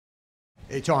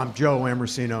Hey, Tom. Joe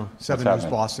Amorosino, 7 News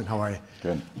Boston. How are you?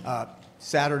 Good.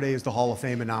 Saturday is the Hall of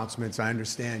Fame announcements. I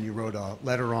understand you wrote a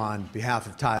letter on behalf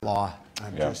of Ty Law.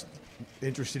 I'm just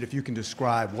interested if you can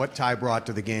describe what Ty brought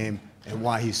to the game and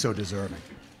why he's so deserving.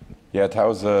 Yeah, Ty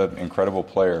was an incredible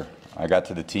player. I got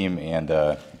to the team, and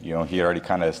he had already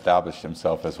kind of established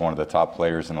himself as one of the top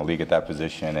players in the league at that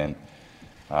position. And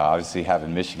obviously,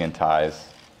 having Michigan ties,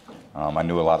 I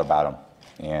knew a lot about him.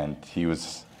 And he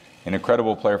was an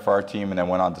incredible player for our team, and then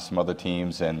went on to some other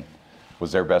teams and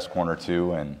was their best corner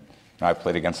too. And I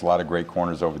played against a lot of great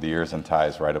corners over the years, and Ty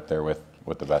is right up there with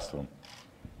the best of them.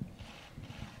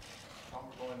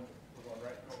 We're going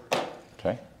right over.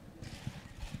 Okay.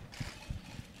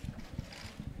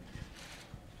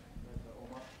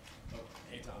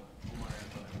 Hey, Tom.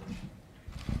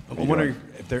 I'm wondering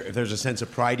if there's a sense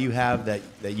of pride you have that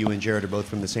you and Jared are both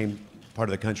from the same part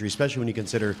of the country, especially when you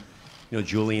consider,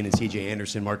 Julian and C.J.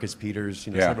 Anderson, Marcus Peters,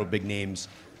 several big names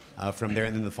from there.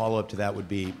 And then the follow-up to that would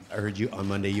be, I heard you on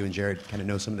Monday, you and Jared kind of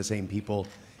know some of the same people.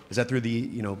 Is that through the,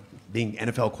 being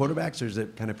NFL quarterbacks, or does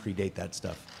it kind of predate that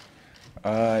stuff?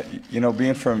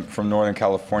 Being from Northern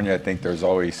California, I think there's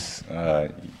always,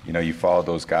 you follow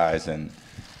those guys and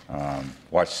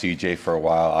watched CJ for a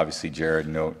while. Obviously, Jared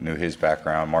knew his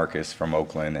background. Marcus from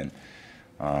Oakland,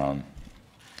 and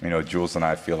Jules and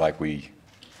I feel like we,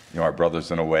 are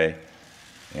brothers in a way,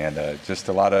 and just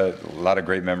a lot of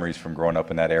great memories from growing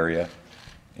up in that area,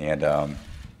 and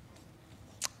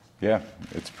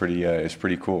it's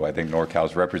pretty cool. I think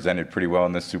NorCal's represented pretty well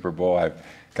in this Super Bowl. I've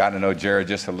gotten to know Jared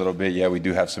just a little bit. Yeah, we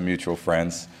do have some mutual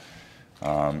friends.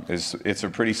 It's a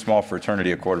pretty small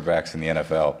fraternity of quarterbacks in the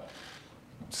NFL.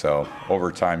 So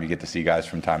over time, you get to see guys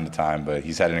from time to time, but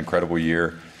he's had an incredible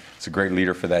year. He's a great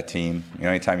leader for that team.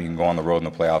 Anytime you can go on the road in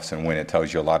the playoffs and win, it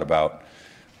tells you a lot about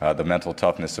the mental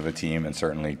toughness of a team. And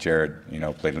certainly Jared,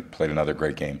 played another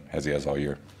great game, as he has all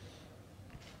year.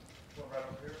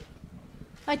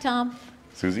 Hi, Tom.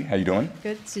 Susie, how you doing?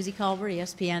 Good. Susie Culver,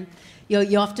 ESPN.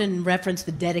 You often reference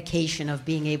the dedication of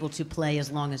being able to play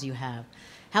as long as you have.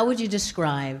 How would you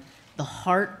describe the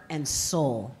heart and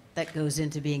soul that goes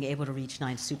into being able to reach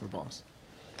 9 Super Bowls?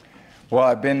 Well,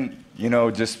 I've been,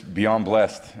 just beyond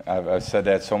blessed. I've said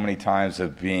that so many times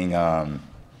of being,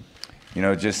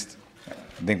 just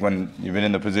I think when you've been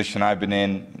in the position I've been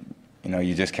in,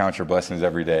 you just count your blessings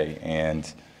every day.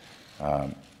 And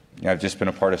I've just been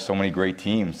a part of so many great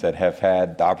teams that have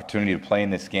had the opportunity to play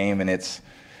in this game, and it's,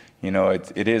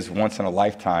 it is once in a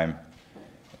lifetime,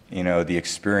 the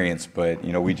experience. But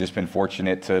we've just been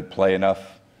fortunate to play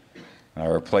enough,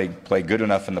 or play good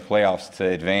enough in the playoffs to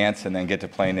advance, and then get to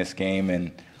play in this game.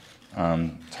 And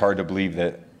it's hard to believe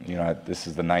that this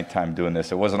is the 9th time doing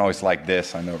this. It wasn't always like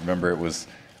this. Remember it was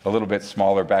a little bit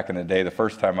smaller back in the day, the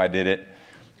first time I did it,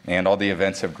 and all the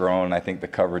events have grown. I think the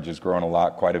coverage has grown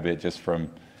quite a bit, just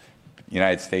from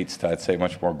United States to, I'd say,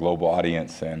 much more global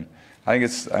audience. And I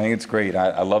think it's great.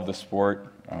 I love the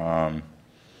sport. So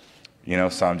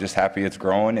I'm just happy it's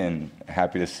growing and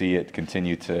happy to see it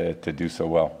continue to do so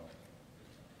well.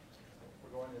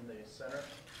 We're going in the center.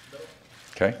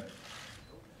 Okay.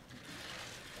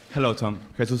 Hello, Tom.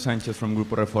 Jesus Sanchez from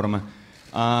Grupo Reforma.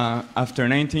 After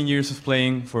 19 years of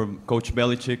playing for Coach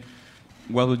Belichick,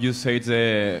 what would you say is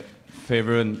the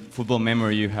favorite football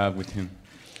memory you have with him?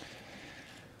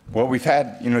 Well, we've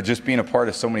had, just being a part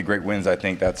of so many great wins. I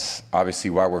think that's obviously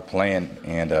why we're playing.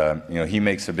 And, he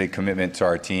makes a big commitment to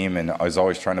our team and is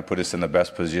always trying to put us in the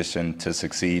best position to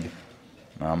succeed.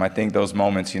 I think those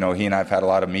moments, he and I have had a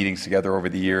lot of meetings together over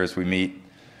the years. We meet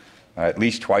at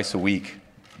least twice a week,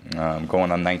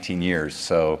 going on 19 years.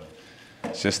 So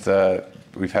it's just,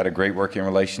 we've had a great working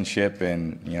relationship,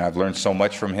 and, I've learned so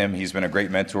much from him. He's been a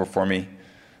great mentor for me,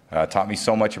 taught me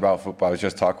so much about football. I was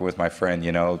just talking with my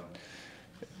friend,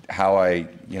 how I,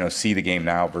 see the game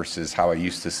now versus how I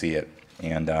used to see it.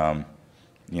 And,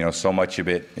 so much of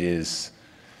it is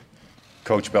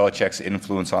Coach Belichick's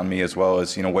influence on me, as well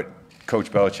as, what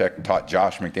Coach Belichick taught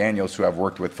Josh McDaniels, who I've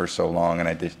worked with for so long.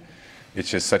 And it's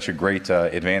just such a great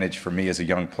advantage for me as a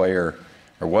young player,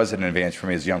 or was an advantage for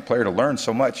me as a young player, to learn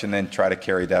so much and then try to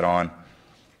carry that on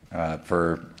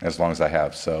for as long as I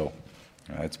have. So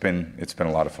it's been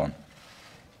a lot of fun.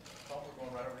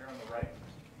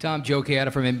 Tom, Joe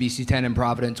Chiara from NBC10 in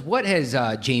Providence. What has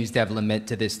James Devlin meant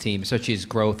to this team, such as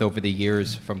growth over the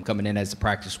years from coming in as a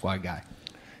practice squad guy?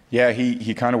 Yeah,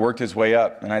 he kind of worked his way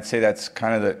up, and I'd say that's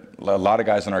kind of a lot of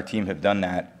guys on our team have done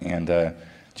that. And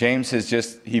James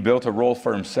he built a role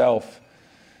for himself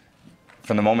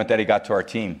from the moment that he got to our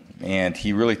team. And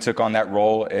he really took on that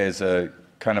role as a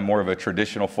kind of more of a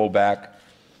traditional fullback.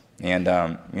 And,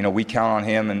 we count on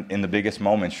him in the biggest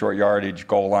moments, short yardage,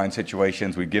 goal line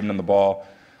situations. We've given him the ball,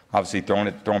 obviously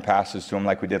throwing passes to him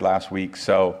like we did last week.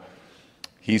 So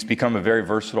he's become a very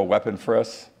versatile weapon for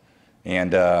us.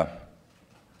 And,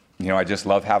 I just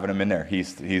love having him in there.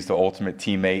 He's the ultimate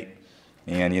teammate.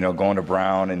 And, going to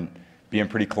Brown and being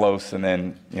pretty close, and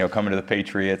then, coming to the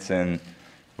Patriots and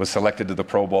was selected to the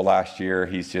Pro Bowl last year.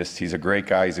 He's a great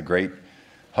guy. He's a great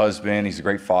husband. He's a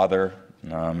great father.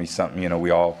 He's something,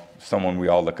 someone we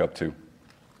all look up to.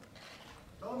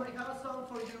 Oh, I have a song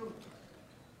for you.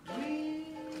 We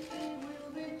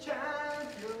will be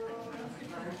champions.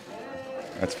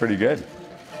 That's pretty good.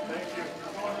 Thank you.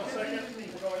 Hold on a second.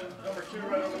 We're going number 2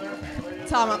 right over there. Ladies.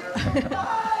 Tom,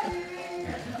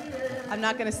 I'm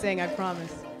not going to sing, I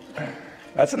promise.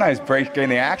 That's a nice break in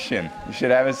the action. You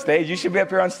should have a stage. You should be up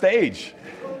here on stage.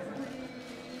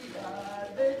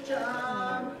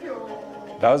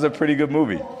 That was a pretty good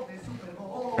movie.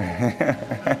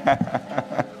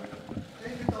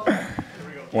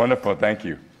 Wonderful, thank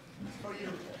you.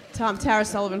 Tom, Tara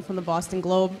Sullivan from the Boston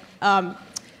Globe.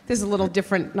 This is a little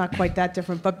different, not quite that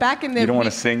different, but back in the You don't want to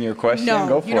week- sing your question? No,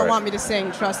 Go for you don't it. want me to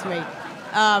sing, trust me.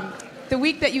 The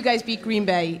week that you guys beat Green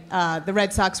Bay, the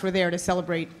Red Sox were there to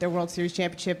celebrate their World Series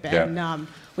championship, and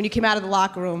when you came out of the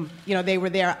locker room, they were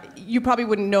there. You probably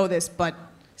wouldn't know this, but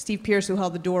Steve Pierce, who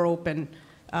held the door open,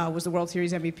 was the World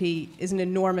Series MVP, is an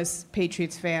enormous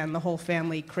Patriots fan, the whole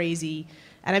family crazy.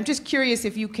 And I'm just curious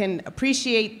if you can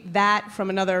appreciate that from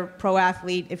another pro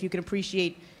athlete, if you can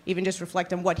appreciate, even just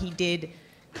reflect on what he did,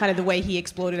 kind of the way he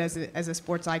exploded as a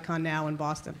sports icon now in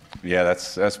Boston. Yeah,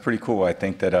 that's pretty cool. I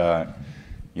think that,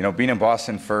 being in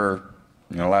Boston for,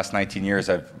 the last 19 years,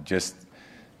 I've just,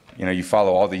 you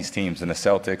follow all these teams, and the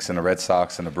Celtics and the Red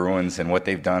Sox and the Bruins and what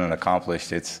they've done and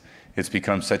accomplished. It's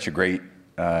become such a great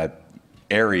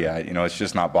area. It's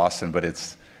just not Boston, but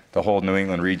it's the whole New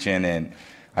England region. And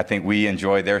I think we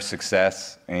enjoy their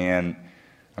success. And,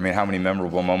 how many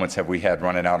memorable moments have we had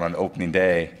running out on opening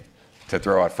day to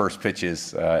throw out first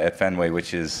pitches at Fenway,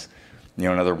 which is,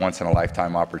 another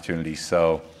once-in-a-lifetime opportunity.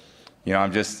 So,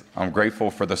 I'm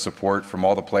grateful for the support from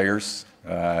all the players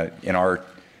in our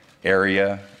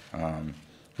area.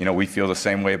 We feel the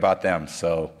same way about them.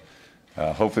 So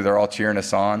hopefully they're all cheering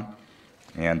us on.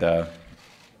 And,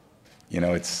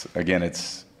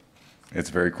 it's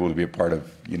very cool to be a part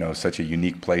of, such a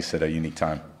unique place at a unique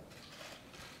time.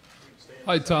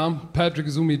 Hi, Tom. Patrick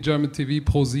Zumi, German TV,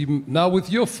 Pro7. Now,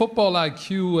 with your football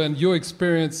IQ and your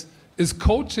experience, is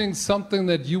coaching something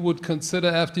that you would consider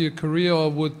after your career, or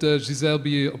would Giselle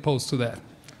be opposed to that?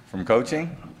 From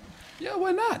coaching? Yeah,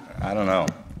 why not? I don't know.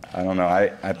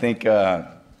 I think,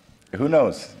 who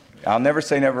knows? I'll never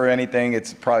say never anything.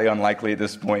 It's probably unlikely at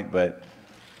this point, but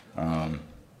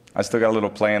I still got a little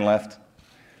playing left,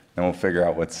 and we'll figure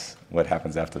out what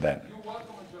happens after that. You're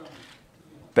welcome in Germany.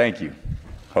 Thank you.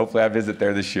 Hopefully I visit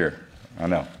there this year. I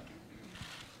know. Right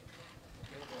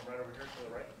over here to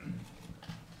the right.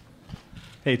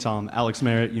 Hey, Tom. Alex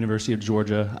Merritt, University of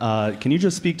Georgia. Can you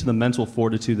just speak to the mental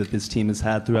fortitude that this team has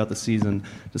had throughout the season,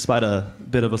 despite a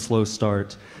bit of a slow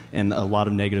start and a lot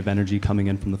of negative energy coming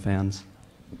in from the fans?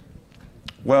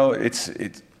 Well,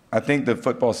 I think the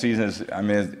football season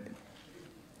is,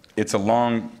 it's a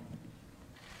long,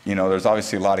 there's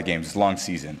obviously a lot of games. It's a long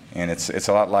season. And it's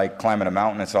a lot like climbing a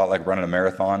mountain. It's a lot like running a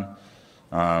marathon.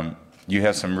 You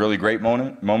have some really great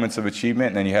moments of achievement,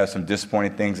 and then you have some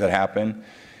disappointing things that happen.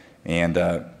 And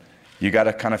you got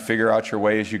to kind of figure out your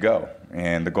way as you go.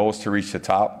 And the goal is to reach the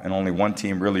top, and only one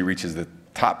team really reaches the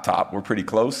top. We're pretty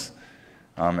close,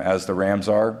 as the Rams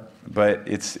are. But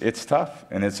it's tough,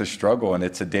 and it's a struggle, and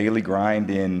it's a daily grind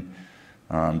in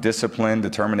discipline,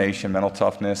 determination, mental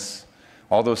toughness,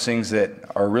 all those things that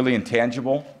are really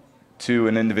intangible to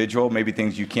an individual, maybe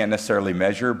things you can't necessarily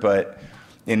measure, but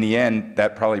in the end,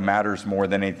 that probably matters more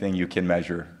than anything you can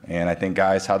measure. And I think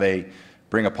guys, how they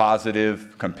bring a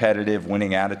positive, competitive,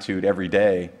 winning attitude every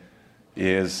day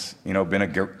is, been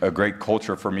a great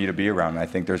culture for me to be around. And I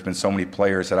think there's been so many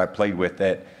players that I played with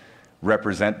that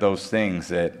represent those things,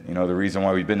 that, the reason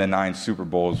why we've been to 9 Super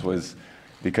Bowls was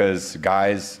because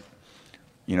guys,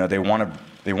 they want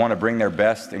to bring their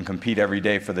best and compete every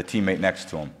day for the teammate next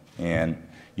to them. And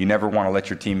you never want to let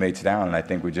your teammates down. And I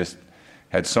think we just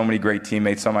had so many great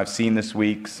teammates, some I've seen this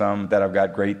week, some that I've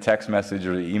got great text messages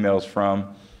or emails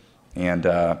from. And,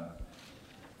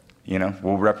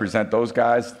 we'll represent those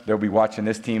guys. They'll be watching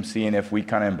this team, seeing if we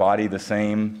kind of embody the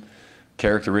same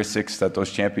characteristics that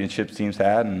those championship teams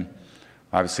had. And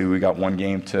obviously we got one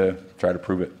game to try to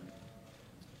prove it.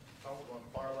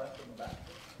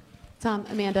 Tom,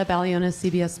 Amanda Balionis,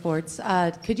 CBS Sports.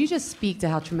 Could you just speak to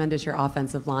how tremendous your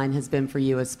offensive line has been for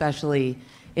you, especially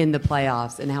in the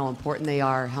playoffs and how important they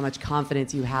are, how much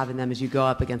confidence you have in them as you go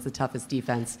up against the toughest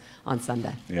defense on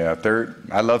Sunday. Yeah,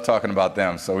 I love talking about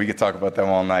them, so we could talk about them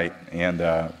all night. And,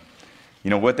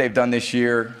 what they've done this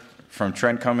year, from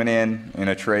Trent coming in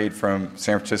a trade from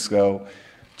San Francisco,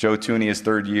 Joe Thuney his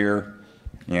third year,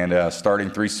 and starting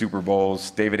 3 Super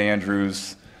Bowls, David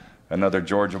Andrews, another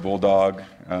Georgia Bulldog,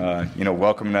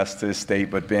 welcoming us to the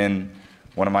state, but been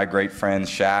one of my great friends,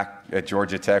 Shaq, at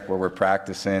Georgia Tech, where we're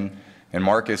practicing, and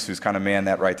Marcus, who's kind of manned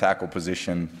that right tackle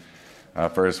position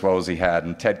for as well as he had,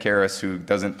 and Ted Karras, who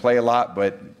doesn't play a lot,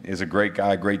 but is a great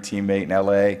guy, great teammate in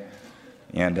L.A.,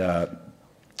 and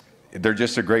they're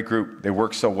just a great group. They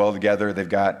work so well together. They've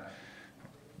got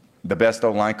the best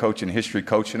O-line coach in history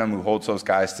coaching them, who holds those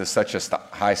guys to such a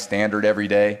high standard every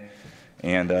day,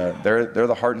 and they're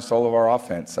the heart and soul of our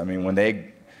offense. I mean,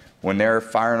 when they're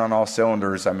firing on all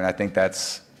cylinders, I mean, I think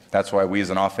that's why we as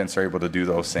an offense are able to do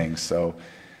those things. So,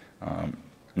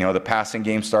 the passing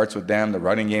game starts with them. The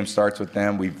running game starts with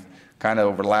them. We've kind of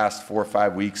over the last 4 or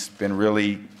 5 weeks been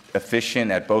really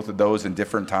efficient at both of those in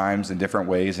different times, in different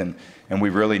ways, and we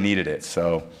really needed it.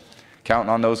 So counting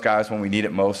on those guys when we need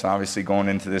it most, obviously going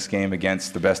into this game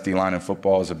against the best D-line in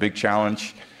football is a big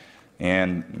challenge.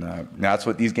 And that's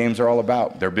what these games are all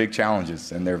about. They're big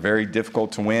challenges, and they're very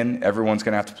difficult to win. Everyone's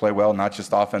going to have to play well, not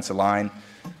just offensive line,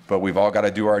 but we've all got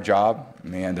to do our job.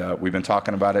 And we've been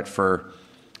talking about it for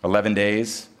 11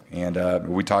 days, and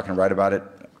we're talking right about it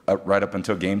right up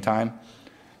until game time.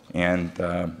 And,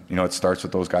 it starts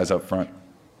with those guys up front.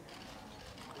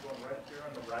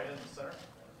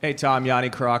 Hey, Tom,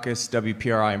 Yanni Caracas,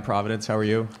 WPRI in Providence. How are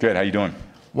you? Good. How you doing?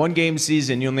 One game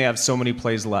season, you only have so many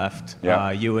plays left.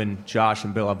 Yeah. You and Josh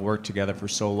and Bill have worked together for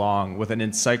so long. With an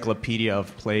encyclopedia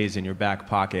of plays in your back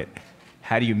pocket,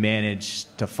 how do you manage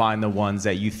to find the ones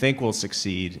that you think will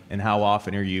succeed, and how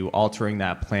often are you altering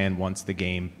that plan once the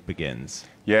game begins?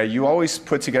 Yeah, you always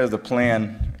put together the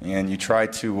plan, and you try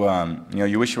to,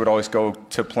 you wish it would always go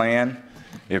to plan.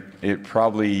 It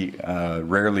probably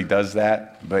rarely does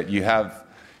that, but you have,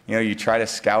 you try to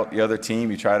scout the other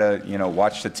team, you try to,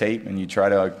 watch the tape, and you try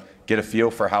to get a feel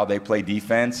for how they play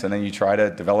defense, and then you try to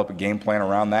develop a game plan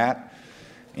around that.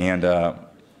 And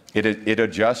it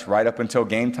adjusts right up until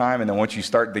game time, and then once you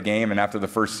start the game and after the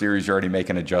first series, you're already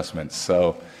making adjustments.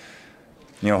 So,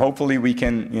 hopefully we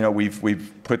can,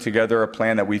 we've put together a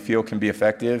plan that we feel can be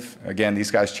effective. Again, these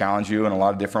guys challenge you in a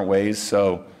lot of different ways,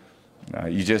 so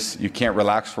you can't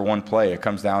relax for one play. It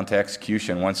comes down to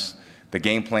execution. Once the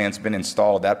game plan's been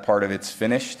installed, that part of it's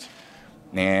finished,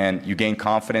 and you gain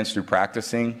confidence through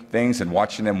practicing things and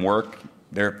watching them work.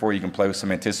 Therefore, you can play with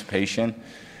some anticipation.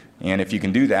 And if you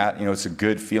can do that, it's a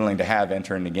good feeling to have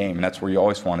entering the game, and that's where you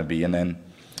always want to be. And then,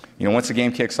 once the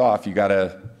game kicks off, you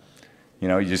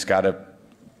just got to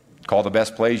call the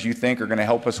best plays you think are going to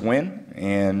help us win,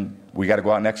 and we got to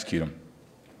go out and execute them.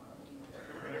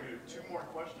 We're going to do 2 more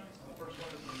questions. The first one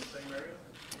is from the same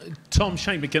area. Tom,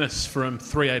 Shane McGuinness from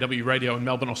 3AW Radio in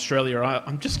Melbourne, Australia.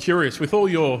 I'm just curious, with all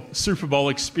your Super Bowl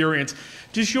experience,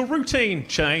 does your routine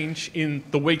change in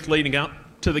the week leading up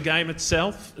to the game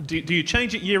itself? Do you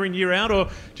change it year in, year out, or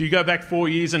do you go back 4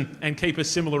 years and keep a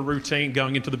similar routine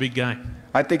going into the big game?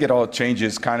 I think it all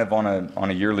changes kind of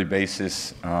on a yearly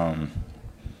basis.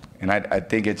 And I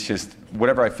think it's just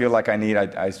whatever I feel like I need.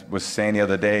 I was saying the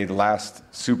other day, the last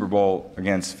Super Bowl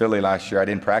against Philly last year, I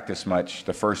didn't practice much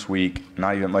the first week,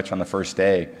 not even much on the first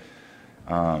day.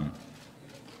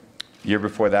 Year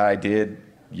before that I did.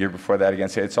 Year before that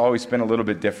against it. It's always been a little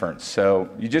bit different. So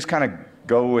you just kind of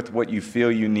go with what you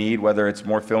feel you need, whether it's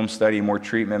more film study, more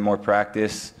treatment, more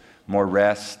practice, more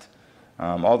rest.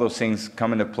 All those things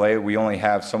come into play. We only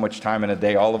have so much time in a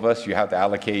day. All of us, you have to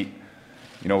allocate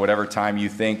whatever time you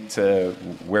think to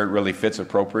where it really fits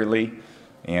appropriately.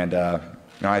 And,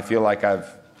 I feel like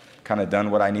I've kind of done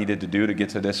what I needed to do to get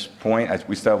to this point.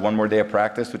 We still have one more day of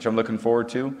practice, which I'm looking forward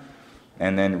to,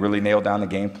 and then really nail down the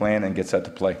game plan and get set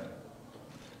to play.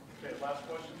 Okay, last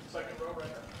question, second row right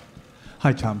there.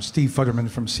 Hi, Tom. Steve Futterman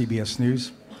from CBS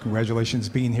News. Congratulations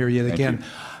being here yet Thank again. you.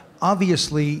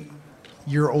 Obviously,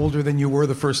 you're older than you were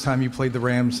the first time you played the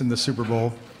Rams in the Super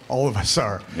Bowl. All of us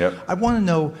are. Yep. I want to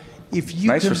know if you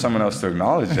Nice can... for someone else to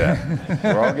acknowledge that.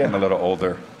 We're all getting a little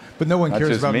older. But no one Not cares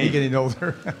just about me me getting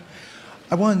older.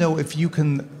 I want to know if you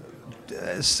can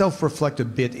self-reflect a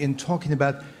bit in talking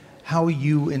about how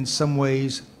you, in some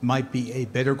ways, might be a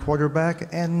better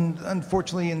quarterback and,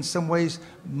 unfortunately, in some ways,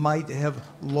 might have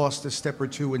lost a step or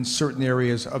two in certain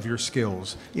areas of your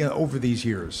skills over these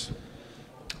years.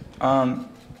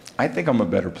 I think I'm a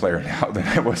better player now than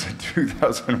I was in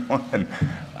 2001.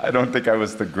 I don't think I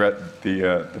was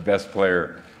the best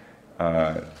player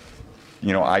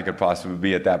I could possibly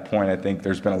be at that point. I think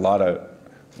there's been a lot of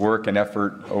work and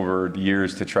effort over the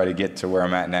years to try to get to where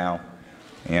I'm at now.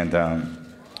 And,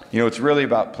 it's really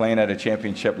about playing at a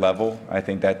championship level. I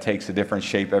think that takes a different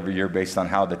shape every year based on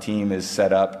how the team is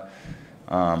set up.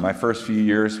 My first few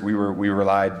years, we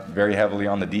relied very heavily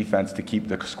on the defense to keep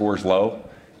the scores low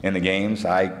in the games.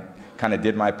 I kind of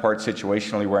did my part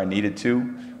situationally where I needed to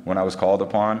when I was called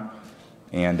upon.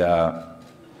 And,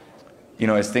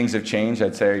 as things have changed,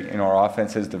 I'd say, our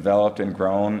offense has developed and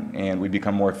grown, and we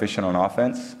become more efficient on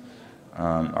offense.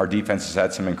 Our defense has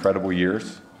had some incredible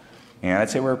years. And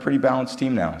I'd say we're a pretty balanced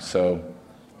team now. So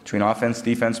between offense,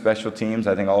 defense, special teams,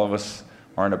 I think all of us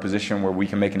are in a position where we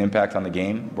can make an impact on the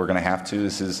game. We're going to have to.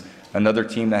 This is another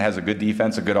team that has a good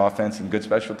defense, a good offense, and good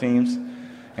special teams.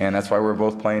 And that's why we're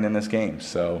both playing in this game.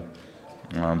 So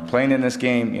playing in this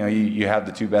game, you have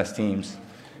the two best teams,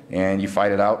 and you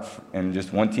fight it out, and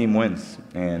just one team wins.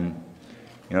 And,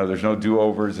 there's no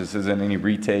do-overs. This isn't any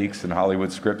retakes and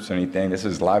Hollywood scripts or anything. This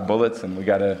is live bullets, and we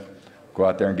got to go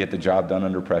out there and get the job done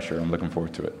under pressure. I'm looking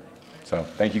forward to it. So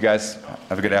thank you guys.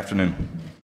 Have a good afternoon.